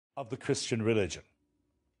of the Christian religion.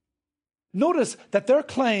 Notice that their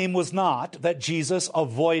claim was not that Jesus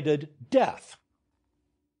avoided death,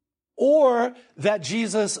 or that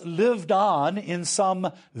Jesus lived on in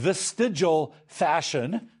some vestigial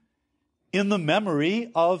fashion in the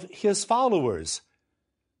memory of his followers.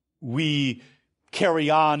 We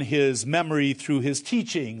carry on his memory through his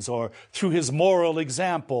teachings, or through his moral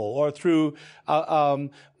example, or through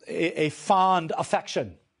a fond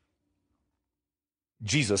affection.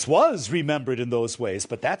 Jesus was remembered in those ways,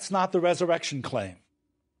 but that's not the resurrection claim.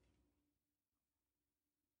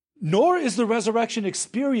 Nor is the resurrection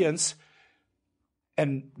experience,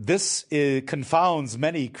 and this confounds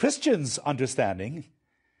many Christians' understanding,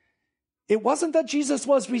 it wasn't that Jesus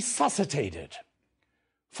was resuscitated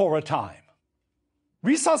for a time.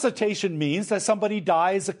 Resuscitation means that somebody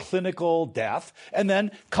dies a clinical death and then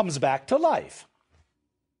comes back to life.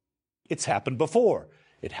 It's happened before.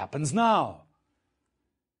 It happens now.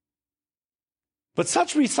 But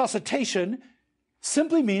such resuscitation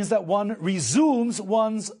simply means that one resumes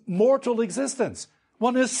one's mortal existence.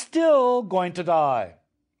 One is still going to die.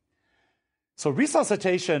 So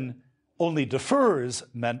resuscitation only defers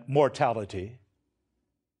mortality.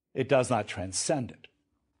 It does not transcend it.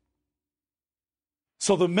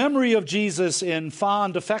 So the memory of Jesus in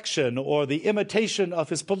fond affection, or the imitation of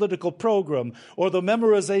his political program, or the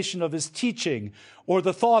memorization of his teaching, or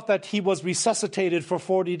the thought that he was resuscitated for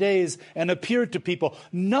 40 days and appeared to people,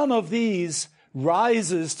 none of these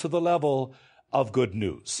rises to the level of good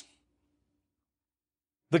news.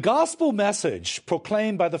 The gospel message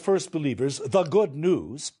proclaimed by the first believers, the good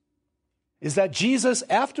news, is that Jesus,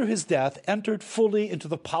 after his death, entered fully into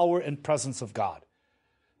the power and presence of God,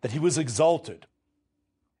 that he was exalted.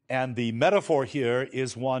 And the metaphor here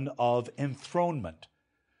is one of enthronement.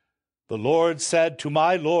 The Lord said to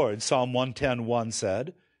my Lord, Psalm 110:1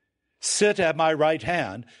 said, sit at my right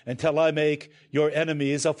hand until I make your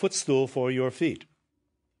enemies a footstool for your feet.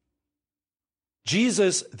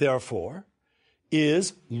 Jesus, therefore,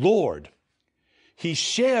 is Lord. He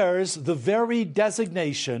shares the very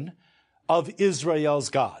designation of Israel's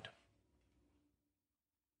God.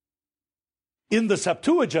 In the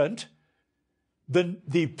Septuagint,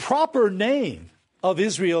 the proper name of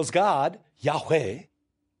Israel's God, Yahweh,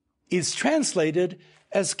 is translated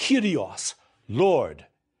as Kyrios, Lord.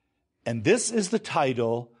 And this is the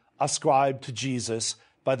title ascribed to Jesus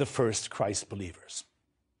by the first Christ believers.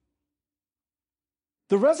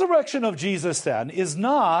 The resurrection of Jesus, then, is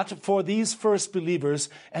not for these first believers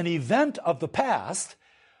an event of the past,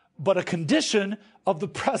 but a condition of the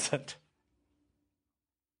present.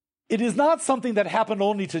 It is not something that happened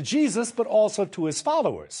only to Jesus, but also to his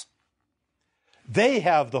followers. They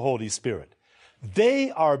have the Holy Spirit. They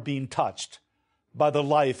are being touched by the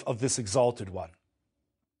life of this exalted one.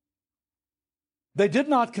 They did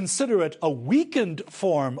not consider it a weakened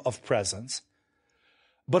form of presence,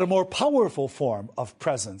 but a more powerful form of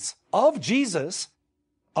presence of Jesus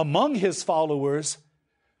among his followers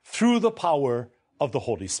through the power of the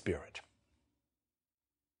Holy Spirit.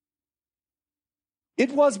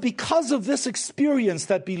 It was because of this experience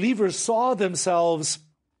that believers saw themselves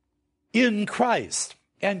in Christ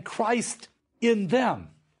and Christ in them.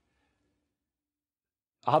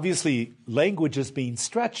 Obviously, language is being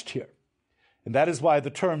stretched here. And that is why the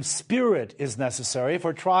term spirit is necessary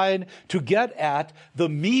for trying to get at the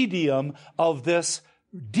medium of this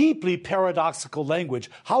deeply paradoxical language.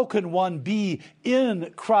 How can one be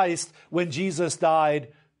in Christ when Jesus died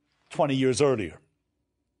 20 years earlier?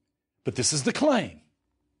 But this is the claim.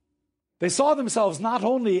 They saw themselves not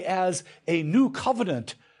only as a new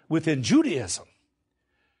covenant within Judaism,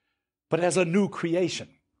 but as a new creation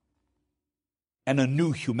and a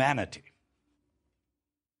new humanity.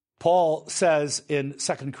 Paul says in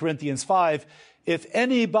 2 Corinthians 5, if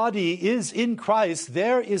anybody is in Christ,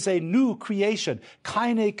 there is a new creation,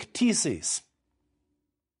 kainektiesis.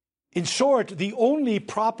 In short, the only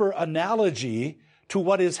proper analogy to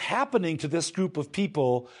what is happening to this group of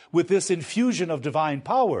people with this infusion of divine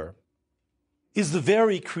power is the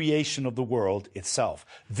very creation of the world itself.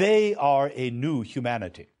 They are a new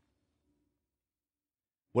humanity.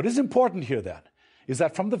 What is important here then is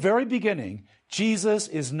that from the very beginning, Jesus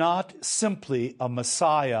is not simply a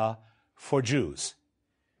Messiah for Jews.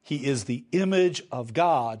 He is the image of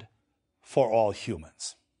God for all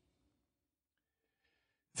humans.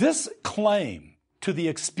 This claim to the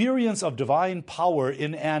experience of divine power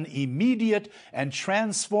in an immediate and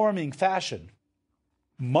transforming fashion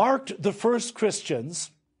marked the first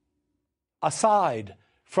Christians aside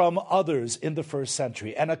from others in the first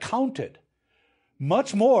century and accounted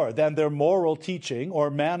much more than their moral teaching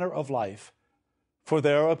or manner of life for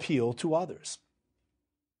their appeal to others.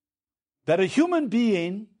 that a human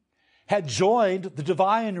being had joined the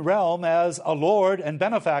divine realm as a Lord and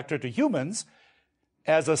benefactor to humans,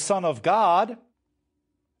 as a Son of God,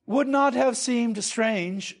 would not have seemed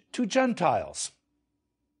strange to Gentiles.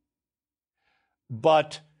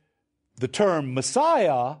 But the term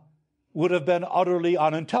Messiah would have been utterly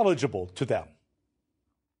unintelligible to them.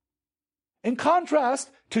 In contrast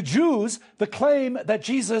to Jews, the claim that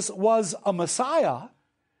Jesus was a Messiah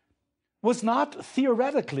was not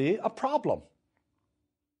theoretically a problem.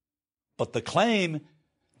 But the claim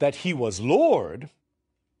that he was Lord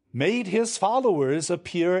made his followers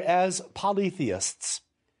appear as polytheists,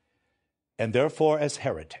 and therefore as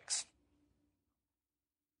heretics.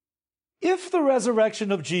 If the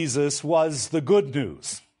resurrection of Jesus was the good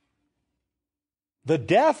news, the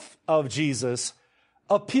death of Jesus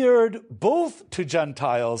appeared both to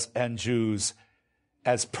Gentiles and Jews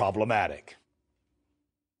as problematic.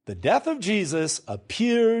 The death of Jesus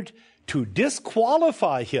appeared to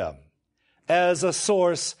disqualify him as a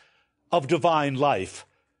source of divine life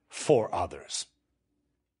for others.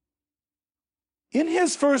 In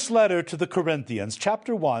his first letter to the Corinthians,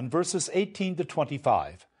 chapter 1, verses 18 to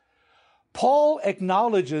 25, Paul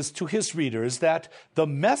acknowledges to his readers that the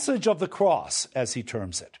message of the cross, as he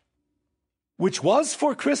terms it, which was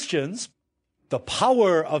for Christians the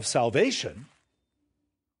power of salvation,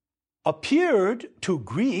 appeared to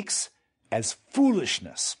Greeks as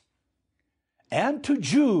foolishness and to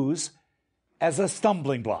Jews as a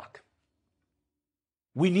stumbling block.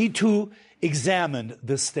 We need to examine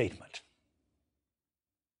this statement.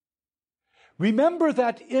 Remember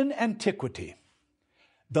that in antiquity,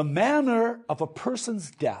 the manner of a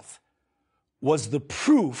person's death was the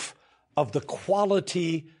proof of the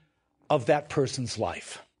quality of that person's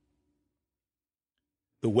life.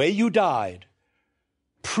 The way you died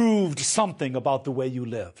proved something about the way you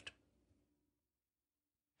lived.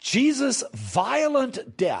 Jesus'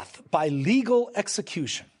 violent death by legal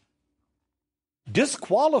execution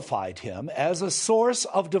disqualified him as a source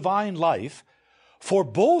of divine life for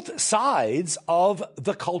both sides of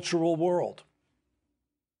the cultural world.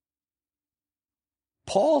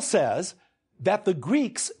 Paul says that the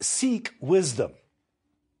Greeks seek wisdom.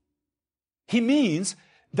 He means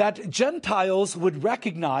that Gentiles would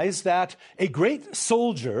recognize that a great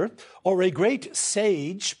soldier or a great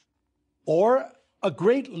sage or a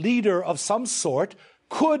great leader of some sort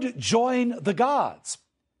could join the gods,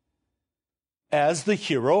 as the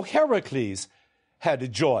hero Heracles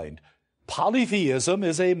had joined. Polytheism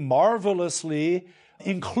is a marvelously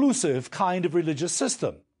inclusive kind of religious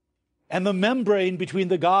system, and the membrane between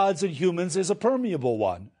the gods and humans is a permeable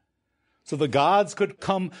one. So the gods could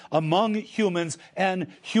come among humans, and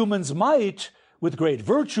humans might, with great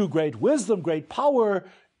virtue, great wisdom, great power,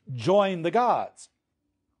 join the gods.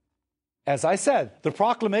 As I said, the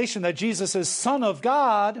proclamation that Jesus is Son of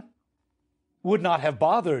God would not have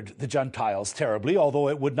bothered the Gentiles terribly, although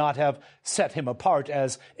it would not have set him apart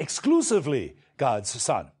as exclusively God's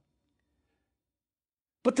Son.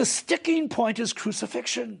 But the sticking point is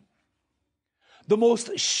crucifixion, the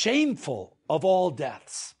most shameful of all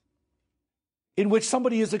deaths, in which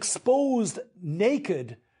somebody is exposed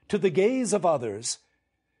naked to the gaze of others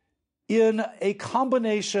in a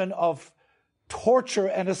combination of torture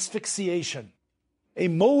and asphyxiation, a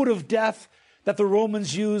mode of death that the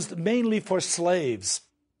Romans used mainly for slaves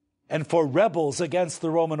and for rebels against the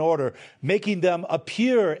Roman order, making them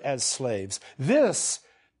appear as slaves. This,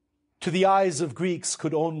 to the eyes of Greeks,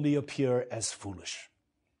 could only appear as foolish.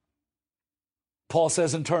 Paul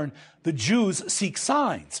says in turn, the Jews seek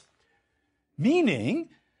signs, meaning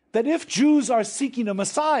that if Jews are seeking a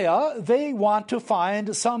Messiah, they want to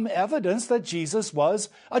find some evidence that Jesus was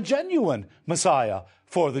a genuine Messiah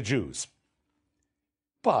for the Jews.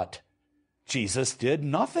 But Jesus did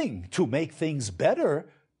nothing to make things better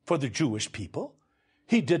for the Jewish people.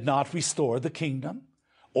 He did not restore the kingdom,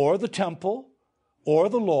 or the temple, or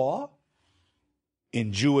the law.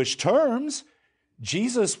 In Jewish terms,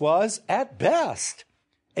 Jesus was, at best,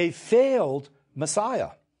 a failed Messiah.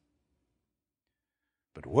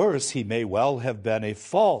 But worse, he may well have been a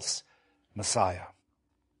false Messiah.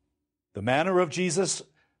 The manner of Jesus'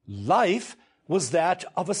 life was that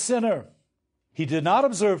of a sinner. He did not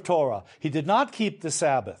observe Torah. He did not keep the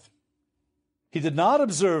Sabbath. He did not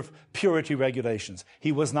observe purity regulations.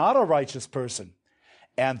 He was not a righteous person.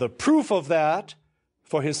 And the proof of that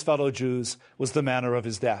for his fellow Jews was the manner of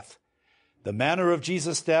his death. The manner of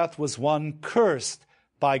Jesus' death was one cursed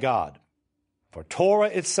by God. For Torah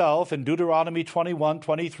itself in Deuteronomy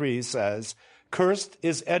 21:23 says, "Cursed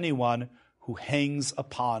is anyone who hangs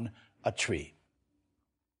upon a tree."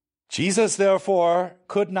 Jesus, therefore,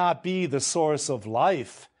 could not be the source of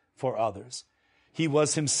life for others. He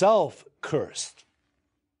was himself cursed.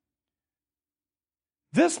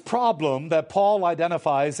 This problem that Paul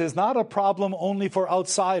identifies is not a problem only for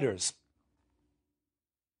outsiders.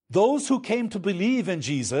 Those who came to believe in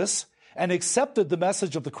Jesus and accepted the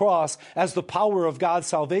message of the cross as the power of God's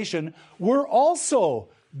salvation were also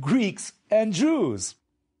Greeks and Jews,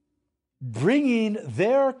 bringing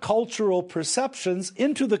their cultural perceptions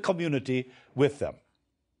into the community with them.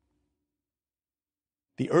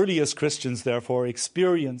 The earliest Christians, therefore,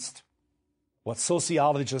 experienced what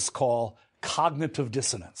sociologists call cognitive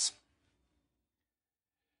dissonance.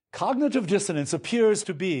 Cognitive dissonance appears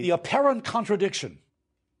to be the apparent contradiction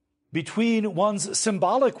between one's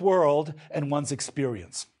symbolic world and one's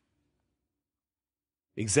experience.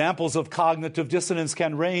 Examples of cognitive dissonance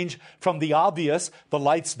can range from the obvious, the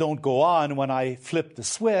lights don't go on when I flip the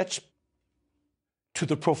switch, to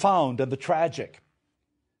the profound and the tragic.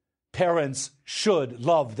 Parents should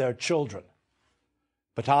love their children,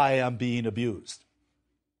 but I am being abused.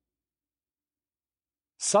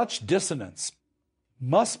 Such dissonance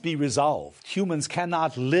must be resolved. Humans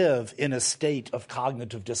cannot live in a state of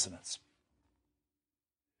cognitive dissonance.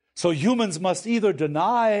 So humans must either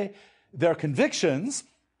deny their convictions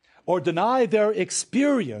or deny their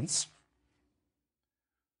experience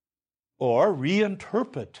or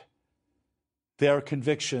reinterpret their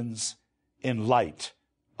convictions in light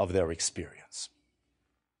of their experience.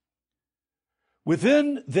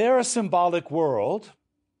 Within their symbolic world,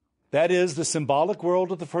 that is, the symbolic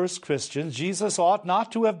world of the first Christians, Jesus ought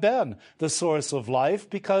not to have been the source of life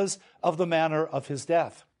because of the manner of his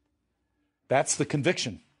death. That's the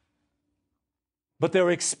conviction. But their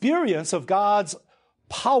experience of God's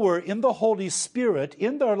power in the Holy Spirit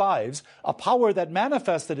in their lives, a power that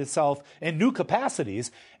manifested itself in new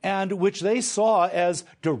capacities and which they saw as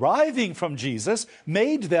deriving from Jesus,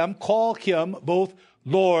 made them call him both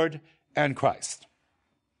Lord and Christ.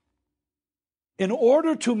 In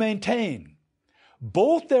order to maintain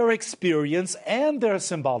both their experience and their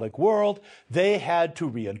symbolic world, they had to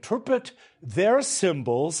reinterpret their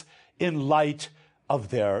symbols in light of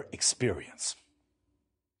their experience.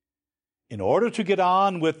 In order to get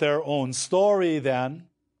on with their own story, then,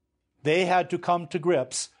 they had to come to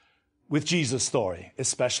grips with Jesus' story,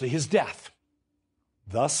 especially his death.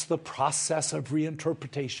 Thus, the process of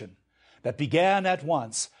reinterpretation that began at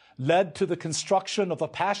once led to the construction of the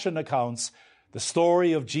Passion accounts, the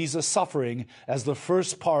story of Jesus' suffering as the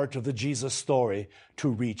first part of the Jesus story to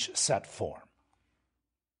reach set form.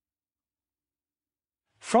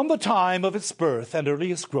 From the time of its birth and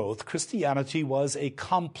earliest growth, Christianity was a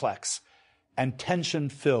complex and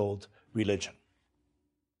tension-filled religion.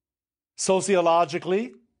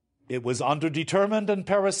 Sociologically, it was underdetermined and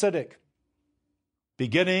parasitic.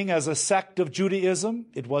 Beginning as a sect of Judaism,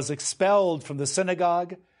 it was expelled from the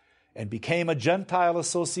synagogue and became a Gentile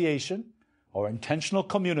association or intentional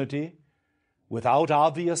community without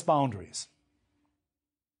obvious boundaries.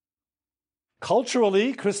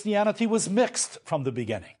 Culturally, Christianity was mixed from the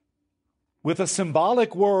beginning, with a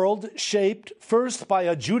symbolic world shaped first by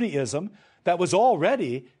a Judaism that was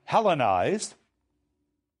already Hellenized,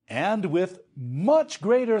 and with much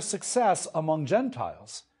greater success among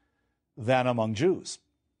Gentiles than among Jews.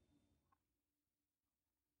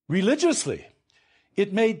 Religiously,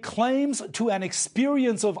 it made claims to an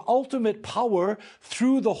experience of ultimate power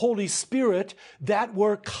through the Holy Spirit that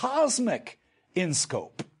were cosmic in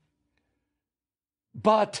scope,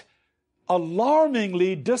 but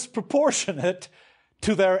alarmingly disproportionate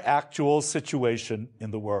to their actual situation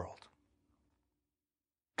in the world.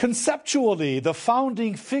 Conceptually, the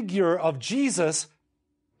founding figure of Jesus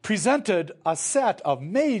presented a set of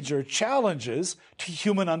major challenges to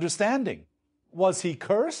human understanding. Was he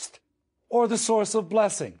cursed or the source of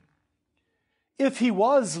blessing? If he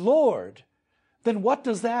was Lord, then what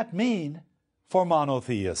does that mean for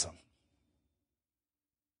monotheism?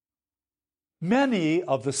 Many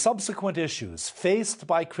of the subsequent issues faced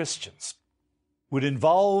by Christians would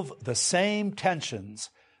involve the same tensions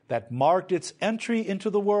that marked its entry into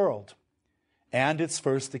the world and its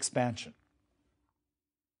first expansion.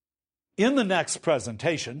 In the next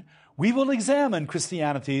presentation, we will examine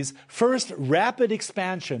Christianity's first rapid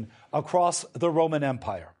expansion across the Roman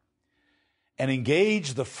Empire and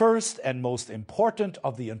engage the first and most important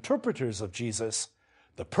of the interpreters of Jesus,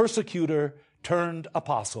 the persecutor turned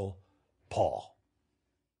apostle, Paul.